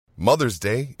Mother's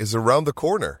Day is around the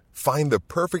corner. Find the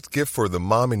perfect gift for the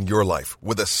mom in your life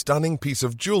with a stunning piece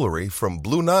of jewelry from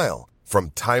Blue Nile.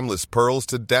 From timeless pearls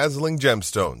to dazzling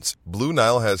gemstones, Blue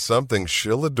Nile has something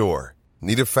she'll adore.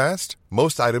 Need it fast?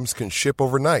 Most items can ship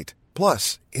overnight.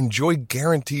 Plus, enjoy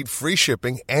guaranteed free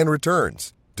shipping and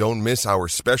returns. Don't miss our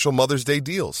special Mother's Day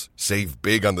deals. Save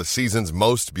big on the season's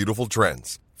most beautiful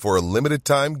trends. For a limited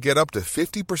time, get up to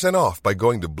 50% off by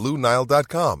going to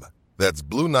BlueNile.com. That's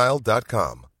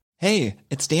BlueNile.com. Hey,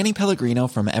 it's Danny Pellegrino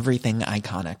from Everything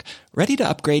Iconic. Ready to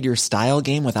upgrade your style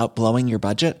game without blowing your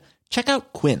budget? Check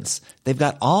out Quince. They've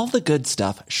got all the good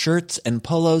stuff, shirts and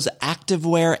polos,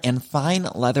 activewear, and fine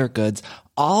leather goods,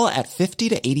 all at 50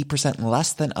 to 80%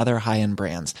 less than other high-end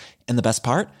brands. And the best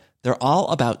part? They're all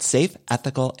about safe,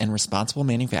 ethical, and responsible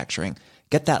manufacturing.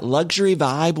 Get that luxury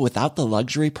vibe without the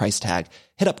luxury price tag.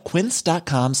 Hit up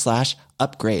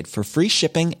quince.com/upgrade for free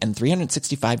shipping and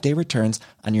 365-day returns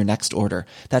on your next order.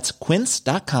 That's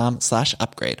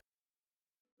quince.com/upgrade.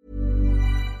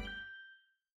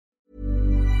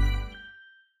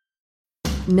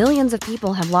 Millions of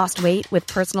people have lost weight with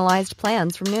personalized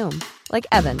plans from Noom. Like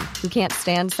Evan, who can't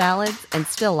stand salads and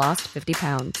still lost 50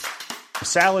 pounds.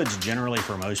 Salads generally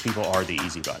for most people are the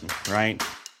easy button, right?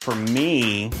 For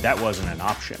me, that wasn't an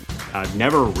option. I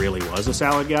never really was a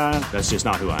salad guy. That's just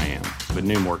not who I am. But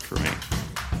Noom worked for me.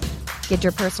 Get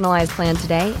your personalized plan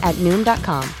today at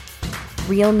Noom.com.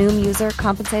 Real Noom user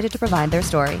compensated to provide their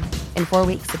story. In 4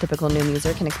 weeks, the typical Noom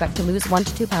user can expect to lose 1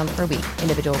 to 2 pounds per week.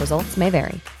 Individual results may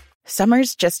vary.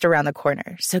 Summer's just around the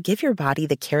corner, so give your body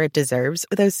the care it deserves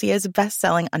with Osea's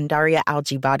best-selling Undaria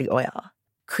Algae Body Oil.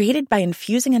 Created by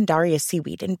infusing Undaria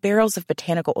seaweed in barrels of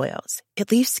botanical oils,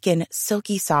 it leaves skin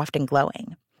silky soft and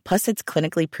glowing. Plus, it's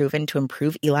clinically proven to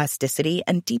improve elasticity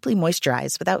and deeply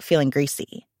moisturize without feeling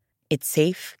greasy. It's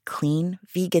safe, clean,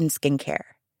 vegan skincare.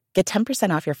 Get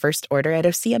 10% off your first order at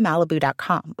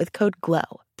OseaMalibu.com with code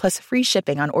GLOW, plus free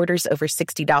shipping on orders over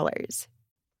 $60.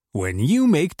 When you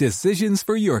make decisions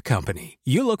for your company,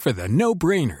 you look for the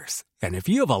no-brainers. And if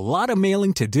you have a lot of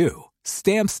mailing to do,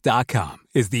 Stamps.com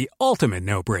is the ultimate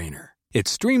no-brainer. It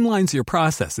streamlines your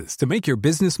processes to make your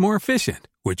business more efficient,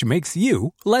 which makes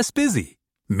you less busy.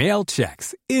 Mail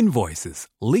checks, invoices,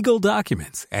 legal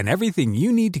documents, and everything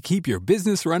you need to keep your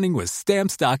business running with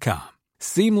Stamps.com.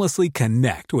 Seamlessly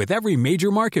connect with every major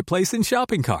marketplace and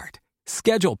shopping cart.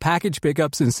 Schedule package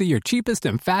pickups and see your cheapest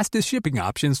and fastest shipping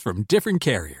options from different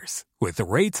carriers, with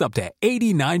rates up to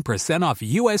 89% off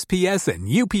USPS and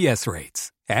UPS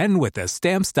rates. And with the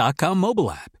Stamps.com mobile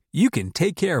app, you can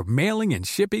take care of mailing and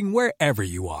shipping wherever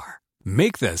you are.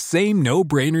 Make the same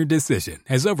no-brainer decision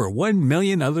as over 1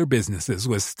 million other businesses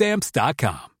with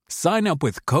Stamps.com. Sign up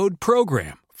with code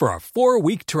PROGRAM for a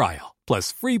 4-week trial,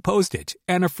 plus free postage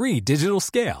and a free digital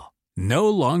scale. No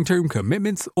long-term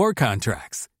commitments or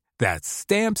contracts. That's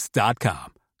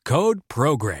Stamps.com. Code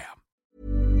PROGRAM.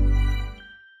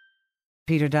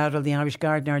 Peter Dowdall,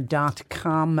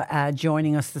 theirishgardener.com,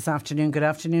 joining us this afternoon. Good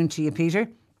afternoon to you, Peter.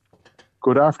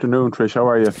 Good afternoon, Trish. How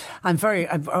are you? I'm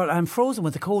frozen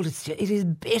with the cold. It is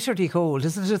bitterly cold,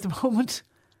 isn't it, at the moment?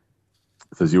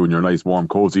 Says you in your nice, warm,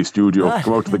 cosy studio.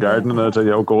 Come out to the garden and I'll tell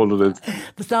you how cold it is.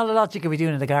 There's not a lot you can be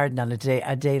doing in the garden on a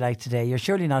day like today. You're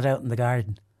surely not out in the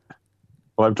garden.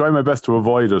 Well, I'm trying my best to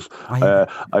avoid it.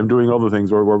 I'm doing other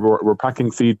things. We're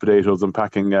packing seed potatoes and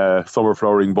packing summer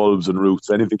flowering bulbs and roots,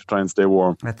 anything to try and stay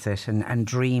warm. That's it, and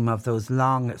dream of those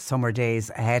long summer days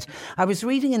ahead. I was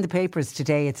reading in the papers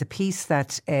today, it's a piece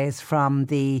that is from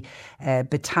the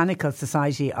Botanical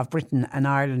Society of Britain and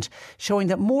Ireland, showing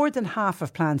that more than half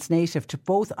of plants native to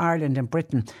both Ireland and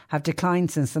Britain have declined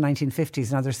since the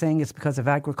 1950s. Now, they're saying it's because of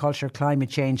agriculture, climate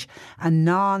change and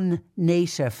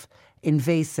non-native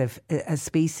invasive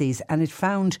species, and it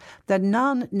found that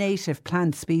non-native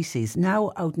plant species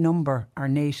now outnumber our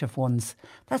native ones.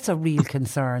 That's a real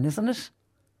concern, isn't it?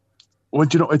 Well,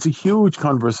 you know, it's a huge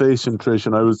conversation, Trish,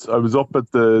 and I was up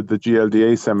at the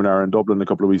GLDA seminar in Dublin a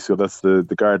couple of weeks ago. That's the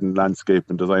Garden Landscape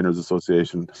and Designers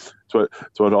Association. So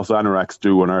what us Anoraks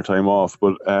do on our time off.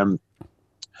 But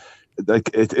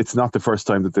it's not the first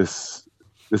time that this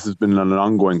has been an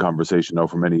ongoing conversation now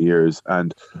for many years,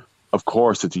 and of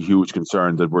course, it's a huge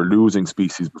concern that we're losing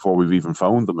species before we've even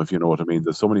found them, if you know what I mean.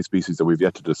 There's so many species that we've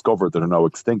yet to discover that are now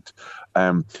extinct.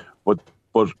 But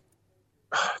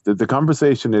the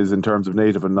conversation is in terms of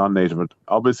native and non-native.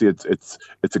 Obviously, it's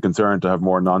a concern to have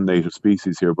more non-native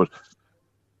species here. But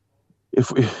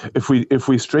if we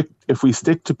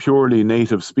stick to purely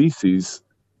native species,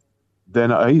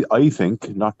 then I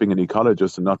think, not being an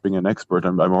ecologist and not being an expert,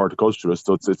 I'm a horticulturist,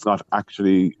 so it's not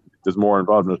actually. There's more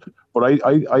involved in it. But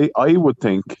I would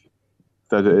think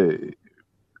that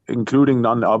including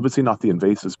obviously not the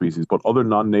invasive species, but other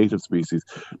non-native species,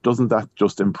 doesn't that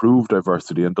just improve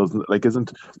diversity? And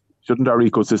shouldn't our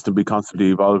ecosystem be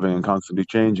constantly evolving and constantly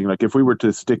changing? Like, if we were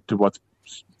to stick to what's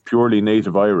purely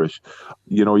native Irish,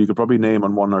 you could probably name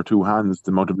on one or two hands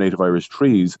the amount of native Irish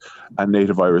trees and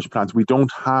native Irish plants. We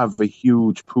don't have a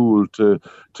huge pool to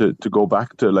go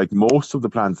back to. Like, most of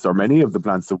the plants, or many of the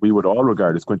plants that we would all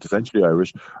regard as quintessentially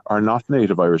Irish, are not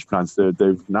native Irish plants.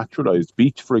 They've naturalized.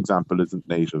 Beech, for example, isn't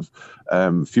native.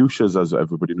 Fuchsias, as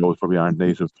everybody knows, probably aren't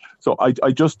native. So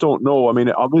I just don't know. I mean,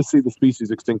 obviously the species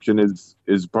extinction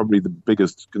is probably the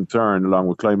biggest concern, along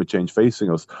with climate change, facing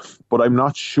us. But I'm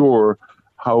not sure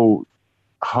how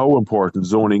important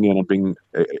zoning in and being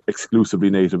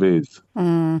exclusively native is.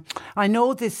 I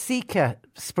know the Sika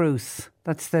spruce,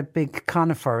 that's the big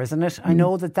conifer, isn't it? I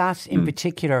know that in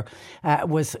particular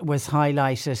was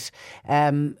highlighted.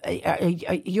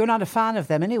 You're not a fan of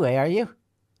them anyway, are you?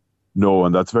 No,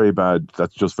 and that's very bad.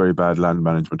 That's just very bad land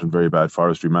management and very bad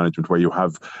forestry management, where you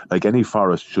have, like, any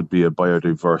forest should be a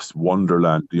biodiverse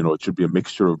wonderland. It should be a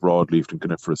mixture of broadleaf and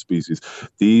coniferous species.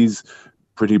 These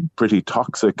pretty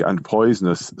toxic and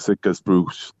poisonous Sitka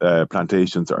spruce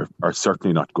plantations are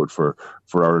certainly not good for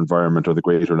our environment or the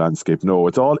greater landscape. No,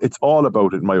 it's all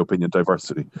about, in my opinion,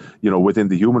 diversity, within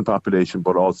the human population,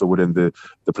 but also within the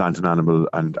plant and animal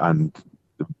and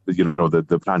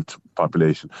the plant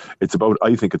population.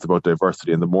 I think it's about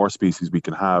diversity, and the more species we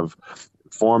can have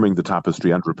forming the tapestry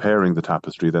and repairing the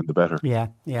tapestry, then the better. Yeah,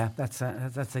 that's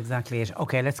exactly it.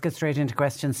 Okay, let's get straight into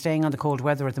questions. Staying on the cold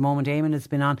weather at the moment, Eamon has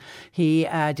been on. He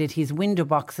did his window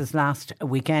boxes last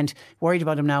weekend. Worried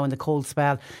about him now in the cold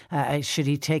spell. Should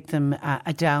he take them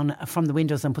down from the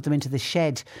windows and put them into the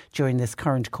shed during this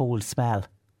current cold spell?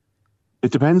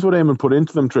 It depends what Eamon put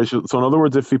into them, Trish. So in other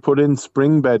words, if he put in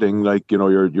spring bedding, like, your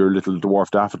little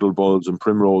dwarf daffodil bulbs and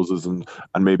primroses and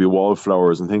maybe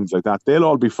wallflowers and things like that, they'll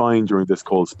all be fine during this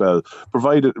cold spell,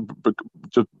 provided,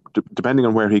 depending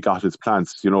on where he got his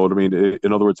plants, you know what I mean?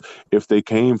 In other words, if they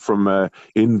came from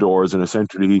indoors in a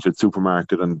centrally heated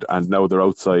supermarket and now they're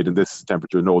outside in this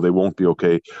temperature, no, they won't be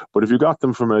okay. But if you got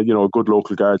them from a good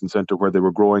local garden centre where they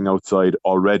were growing outside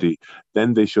already,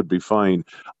 then they should be fine.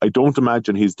 I don't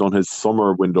imagine he's done his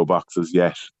summer window boxes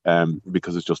yet,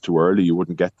 because it's just too early. You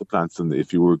wouldn't get the plants, and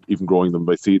if you were even growing them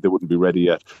by seed, they wouldn't be ready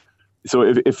yet. So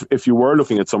if you were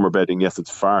looking at summer bedding, yes,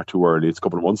 it's far too early. It's a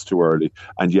couple of months too early.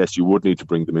 And yes, you would need to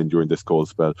bring them in during this cold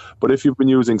spell. But if you've been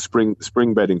using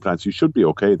spring bedding plants, you should be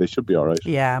okay. They should be all right.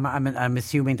 Yeah, I'm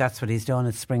assuming that's what he's done,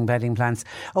 is spring bedding plants.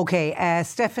 Okay,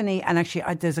 Stephanie, and actually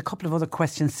there's a couple of other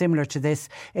questions similar to this.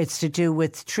 It's to do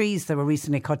with trees that were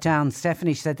recently cut down.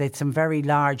 Stephanie said they had some very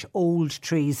large old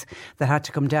trees that had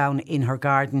to come down in her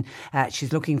garden.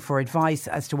 She's looking for advice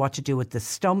as to what to do with the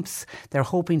stumps. They're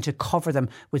hoping to cover them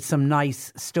with some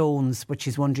nice stones, but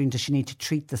she's wondering, does she need to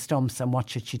treat the stumps, and what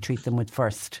should she treat them with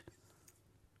first?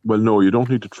 Well, no, you don't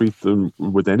need to treat them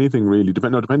with anything really,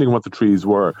 depending on what the trees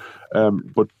were.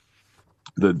 But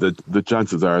the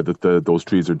chances are that those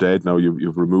trees are dead now.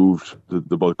 You've removed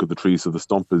the bulk of the tree, so the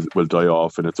stump will die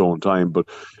off in its own time. But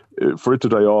for it to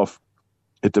die off,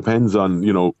 it depends on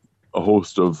a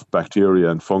host of bacteria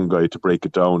and fungi to break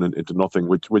it down into nothing,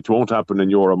 which won't happen in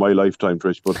your or my lifetime,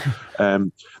 Trish. But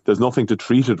there's nothing to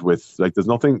treat it with. Like, there's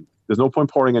no point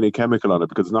pouring any chemical on it,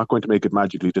 because it's not going to make it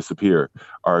magically disappear,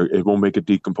 or it won't make it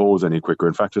decompose any quicker.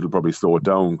 In fact, it'll probably slow it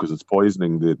down because it's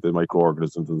poisoning the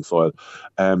microorganisms in the soil.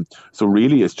 So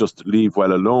really, it's just leave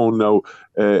well alone. Now,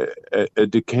 a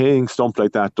decaying stump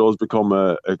like that does become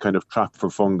a kind of trap for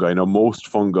fungi. Now, most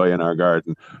fungi in our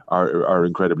garden are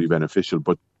incredibly beneficial,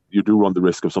 but you do run the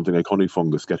risk of something like honey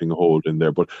fungus getting a hold in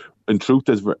there. But in truth,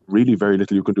 there's really very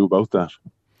little you can do about that.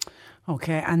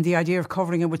 Okay, and the idea of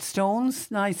covering it with stones,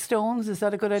 nice stones, is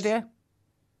that a good idea?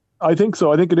 I think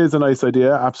so. I think it is a nice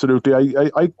idea, absolutely.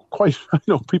 I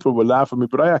know people will laugh at me,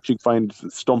 but I actually find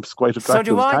stumps quite attractive.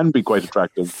 So do I. Can be quite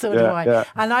attractive. So do I. Yeah.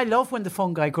 And I love when the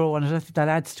fungi grow on it. I think that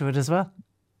adds to it as well.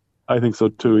 I think so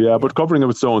too, yeah. But covering it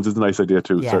with stones is a nice idea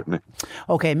too, certainly.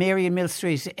 Okay, Mary in Mill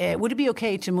Street. Would it be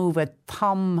okay to move a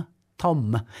thumb?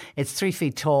 It's 3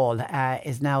 feet tall.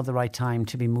 Is now the right time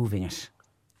to be moving it?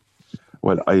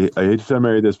 Well, I hate to tell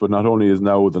Mary this, but not only is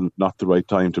now not the right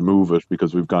time to move it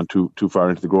because we've gone too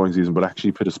far into the growing season, but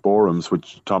actually pittosporums,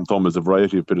 which Tom Thumb is a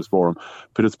variety of pittosporum.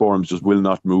 Pittosporums just will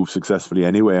not move successfully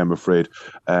anyway, I'm afraid.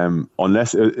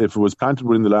 Unless if it was planted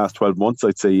within the last 12 months,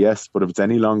 I'd say yes. But if it's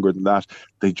any longer than that,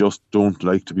 they just don't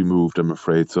like to be moved, I'm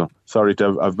afraid. So sorry to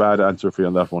have a bad answer for you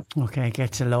on that one. Okay,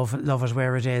 get to love it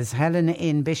where it is. Helen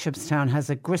in Bishopstown has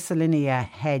a Grissolinia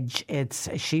hedge.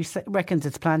 She reckons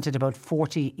it's planted about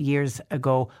 40 years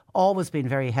ago. Always been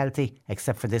very healthy,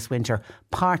 except for this winter.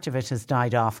 Part of it has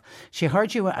died off. She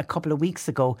heard you a couple of weeks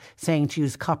ago saying to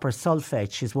use copper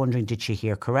sulphate. She's wondering, did she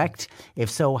hear correct? If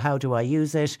so, how do I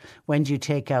use it? When do you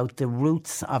take out the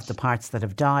roots of the parts that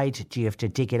have died? Do you have to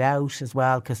dig it out as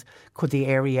well? Because could the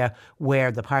area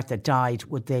where the part that died,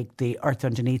 would the earth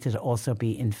underneath it also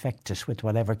be infected with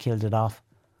whatever killed it off?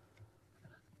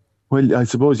 Well, I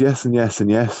suppose yes and yes and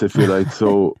yes, if you like.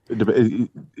 So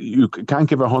you can't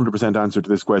give a 100% answer to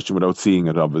this question without seeing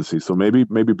it, obviously. So maybe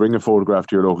bring a photograph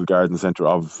to your local garden centre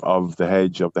of the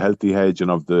hedge, of the healthy hedge, and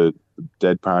of the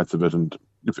dead parts of it, and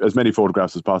as many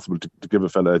photographs as possible to give a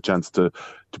fella a chance to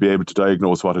be able to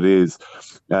diagnose what it is.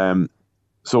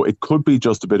 So it could be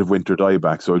just a bit of winter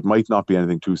dieback, so it might not be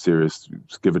anything too serious.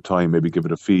 Just give it time, maybe give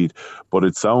it a feed. But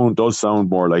it does sound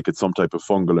more like it's some type of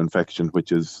fungal infection,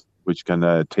 which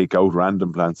can take out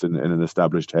random plants in an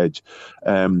established hedge.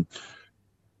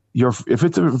 If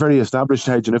it's a very established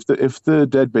hedge, and if the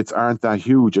dead bits aren't that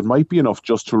huge, it might be enough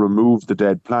just to remove the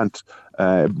dead plant,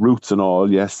 roots and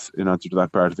all. Yes, in answer to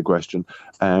that part of the question.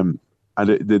 And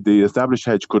the established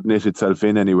hedge could knit itself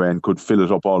in anyway and could fill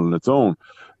it up all on its own.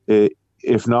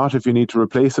 If not, if you need to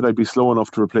replace it, I'd be slow enough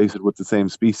to replace it with the same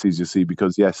species, you see,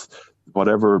 because yes,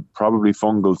 whatever probably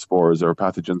fungal spores or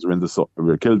pathogens are in the soil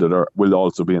or killed it, or will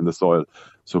also be in the soil,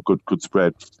 so could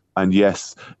spread. And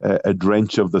yes, a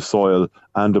drench of the soil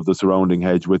and of the surrounding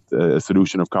hedge with a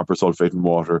solution of copper sulphate and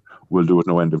water will do it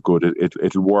no end of good.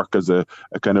 It'll work as a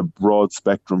kind of broad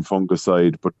spectrum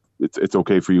fungicide, but it's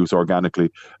okay for use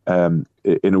organically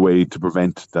in a way to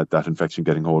prevent that infection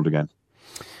getting hold again.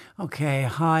 Okay,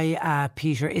 hi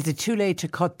Peter. Is it too late to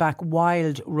cut back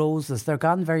wild roses? They're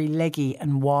gone very leggy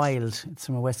and wild. It's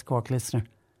from a West Cork listener.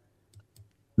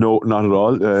 No, not at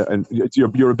all. And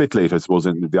you're a bit late, I suppose,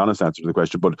 in the honest answer to the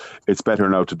question, but it's better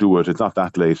now to do it. It's not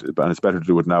that late, and it's better to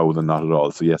do it now than not at all.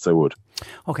 So yes, I would.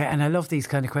 Okay, and I love these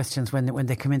kind of questions when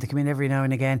they come in. They come in every now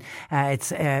and again.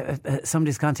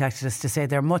 Somebody's contacted us to say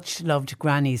their much loved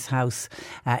granny's house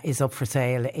is up for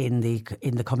sale in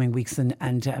the coming weeks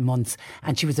and months.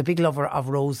 And she was a big lover of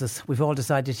roses. We've all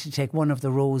decided to take one of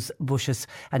the rose bushes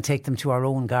and take them to our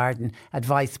own garden.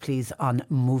 Advice, please, on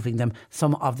moving them.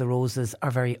 Some of the roses are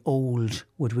very old.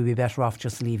 Would we be better off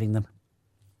just leaving them?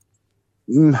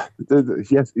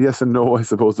 Yes and no, I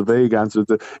suppose. The vague answer is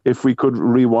that if we could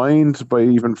rewind by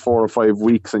even 4 or 5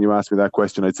 weeks and you asked me that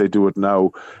question, I'd say do it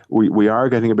now. We are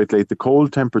getting a bit late. The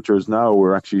cold temperatures now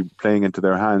are actually playing into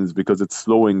their hands because it's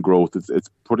slowing growth. It's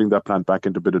putting that plant back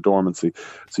into a bit of dormancy.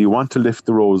 So you want to lift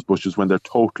the rose bushes when they're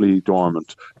totally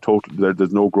dormant.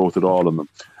 There's no growth at all in them,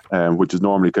 which is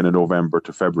normally kind of November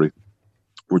to February.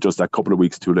 We're just a couple of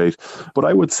weeks too late. But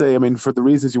I would say, I mean, for the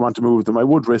reasons you want to move them, I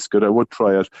would risk it. I would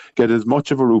try it. Get as much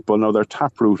of a root ball. Now, they're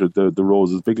tap-rooted, the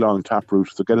roses, big, long tap-root.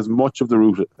 So get as much of the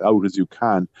root out as you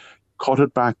can. Cut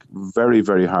it back very,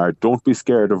 very hard. Don't be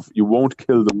scared of... You won't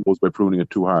kill the rose by pruning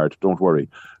it too hard. Don't worry.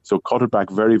 So cut it back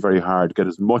very, very hard. Get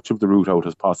as much of the root out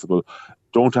as possible.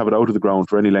 Don't have it out of the ground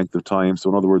for any length of time. So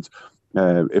in other words...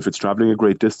 if it's travelling a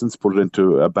great distance, put it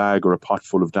into a bag or a pot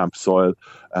full of damp soil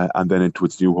and then into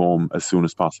its new home as soon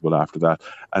as possible after that.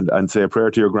 And say a prayer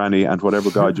to your granny and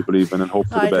whatever God you believe in and hope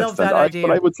for the best. Love that idea.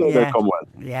 But I would say they'll come well.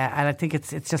 Yeah, and I think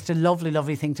it's just a lovely,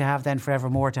 lovely thing to have then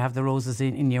forevermore, to have the roses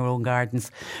in your own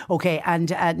gardens. Okay,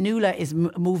 and Nuala is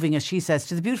moving, as she says,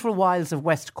 to the beautiful wilds of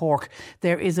West Cork.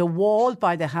 There is a wall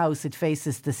by the house. It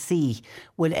faces the sea.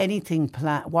 Will anything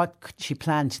what could she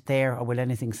plant there, or will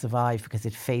anything survive because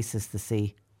it faces the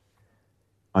sea?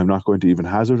 I'm not going to even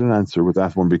hazard an answer with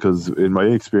that one because in my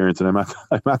experience, and I'm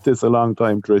at this a long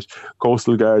time, Trish,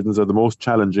 coastal gardens are the most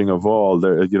challenging of all.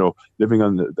 They're, living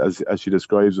on, as she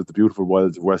describes, with the beautiful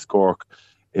wilds of West Cork,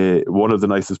 one of the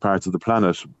nicest parts of the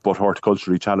planet, but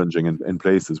horticulturally challenging in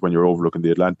places when you're overlooking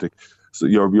the Atlantic. So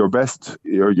your best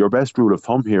rule of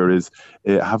thumb here is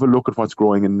have a look at what's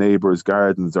growing in neighbours'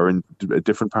 gardens or in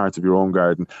different parts of your own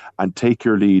garden and take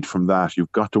your lead from that.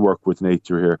 You've got to work with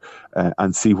nature here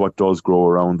and see what does grow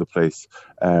around the place.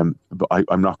 But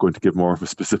I'm not going to give more of a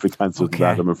specific answer to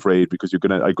that, I'm afraid, because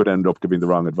I could end up giving the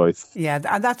wrong advice. Yeah,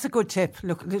 and that's a good tip.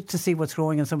 Look to see what's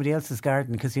growing in somebody else's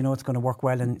garden because you know it's going to work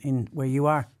well in where you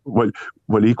are.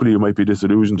 Well, equally you might be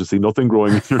disillusioned to see nothing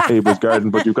growing in your neighbour's garden,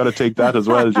 but you've got to take that as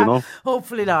well, you know.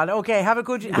 Hopefully not. Okay, have a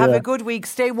good week.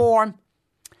 Stay warm.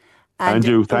 And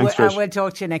you, thanks, Trish. We'll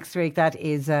talk to you next week. That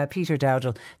is Peter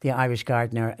Dowdall,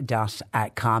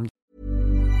 theirishgardener.com.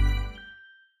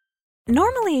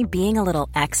 Normally, being a little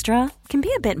extra can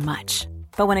be a bit much,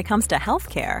 But when it comes to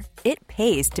healthcare, it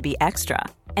pays to be extra.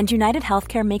 And United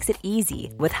Healthcare makes it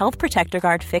easy with Health Protector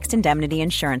Guard fixed indemnity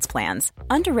insurance plans.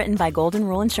 Underwritten by Golden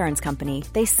Rule Insurance Company,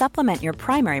 they supplement your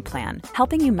primary plan,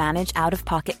 helping you manage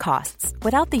out-of-pocket costs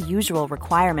without the usual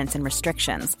requirements and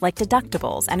restrictions like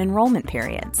deductibles and enrollment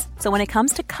periods. So when it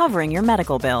comes to covering your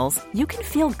medical bills, you can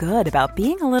feel good about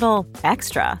being a little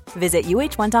extra. Visit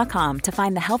uh1.com to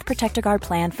find the Health Protector Guard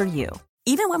plan for you.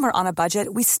 Even when we're on a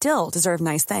budget, we still deserve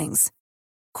nice things.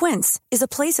 Quince is a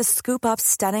place to scoop up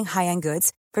stunning high-end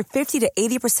goods for 50 to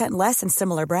 80% less than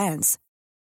similar brands.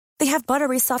 They have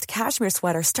buttery soft cashmere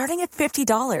sweaters starting at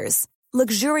 $50,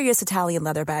 luxurious Italian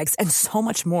leather bags, and so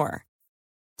much more.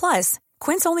 Plus,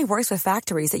 Quince only works with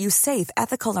factories that use safe,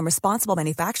 ethical, and responsible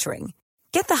manufacturing.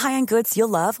 Get the high-end goods you'll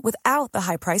love without the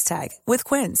high price tag with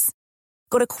Quince.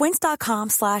 Go to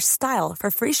quince.com/style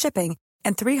for free shipping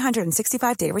and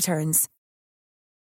 365-day returns.